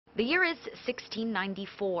The year is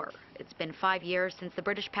 1694. It's been 5 years since the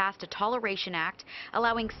British passed a Toleration Act,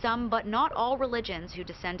 allowing some but not all religions who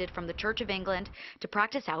descended from the Church of England to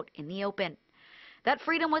practice out in the open. That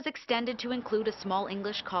freedom was extended to include a small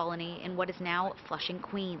English colony in what is now Flushing,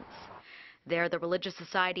 Queens. There, the Religious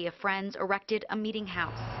Society of Friends erected a meeting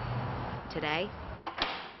house. Today,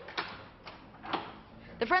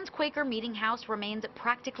 the Friends Quaker Meeting House remains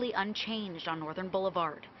practically unchanged on Northern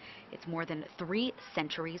Boulevard. It's more than 3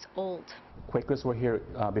 centuries old. Quakers were here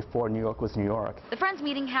before New York was New York. The Friends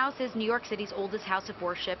Meeting House is New York City's oldest house of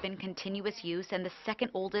worship in continuous use and the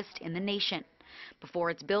second oldest in the nation. Before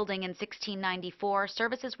its building in 1694,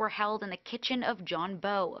 services were held in the kitchen of John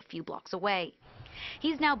Bowe, a few blocks away.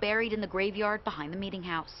 He's now buried in the graveyard behind the meeting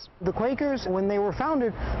house. The Quakers, when they were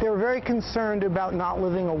founded, they were very concerned about not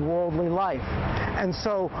living a worldly life. And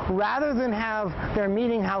so rather than have their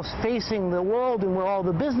meeting house facing the world and where all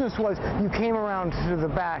the business was, you came around to the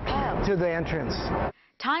back, to the entrance.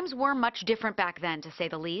 Times were much different back then, to say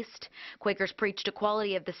the least. Quakers preached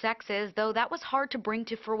equality of the sexes, though that was hard to bring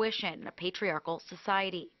to fruition in a patriarchal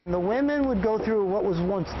society. The women would go through what was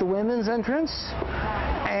once the women's entrance,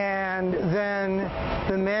 and then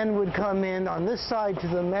the men would come in on this side to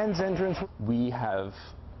the men's entrance. We have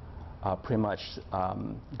pretty much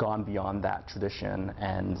gone beyond that tradition,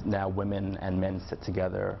 and now women and men sit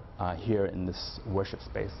together here in this worship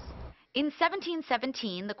space. In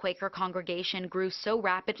 1717, the Quaker congregation grew so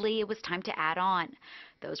rapidly it was time to add on.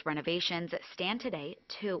 Those renovations stand today,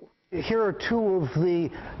 too. Here are 2 of the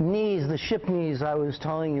knees, the ship knees I was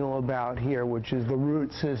telling you about here, which is the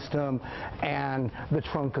root system and the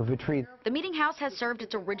trunk of a tree. The meeting house has served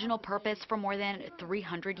its original purpose for more than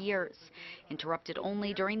 300 years, interrupted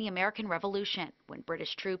only during the American Revolution, when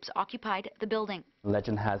British troops occupied the building.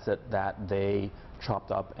 Legend has it that they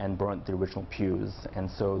chopped up and burnt the original pews, and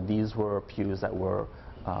so these were pews that were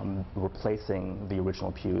replacing the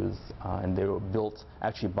original pews, and they were built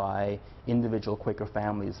actually by individual Quaker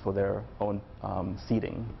families for their own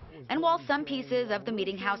seating. And while some pieces of the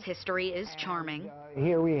meeting house history is charming,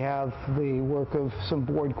 here we have the work of some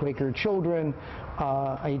bored Quaker children,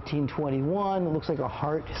 1821. It looks like a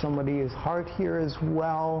heart, somebody's heart here as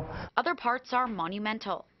well. Other parts are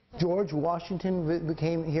monumental. George Washington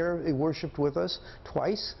came here, he worshipped with us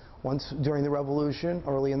twice. Once during the Revolution,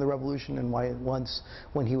 early in the Revolution, and once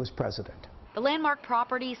when he was president. The landmark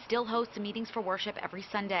property still hosts meetings for worship every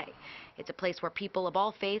Sunday. It's a place where people of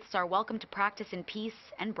all faiths are welcome to practice in peace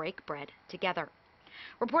and break bread together.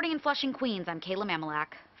 Reporting in Flushing, Queens, I'm Kayla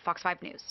Mamalak, Fox 5 News.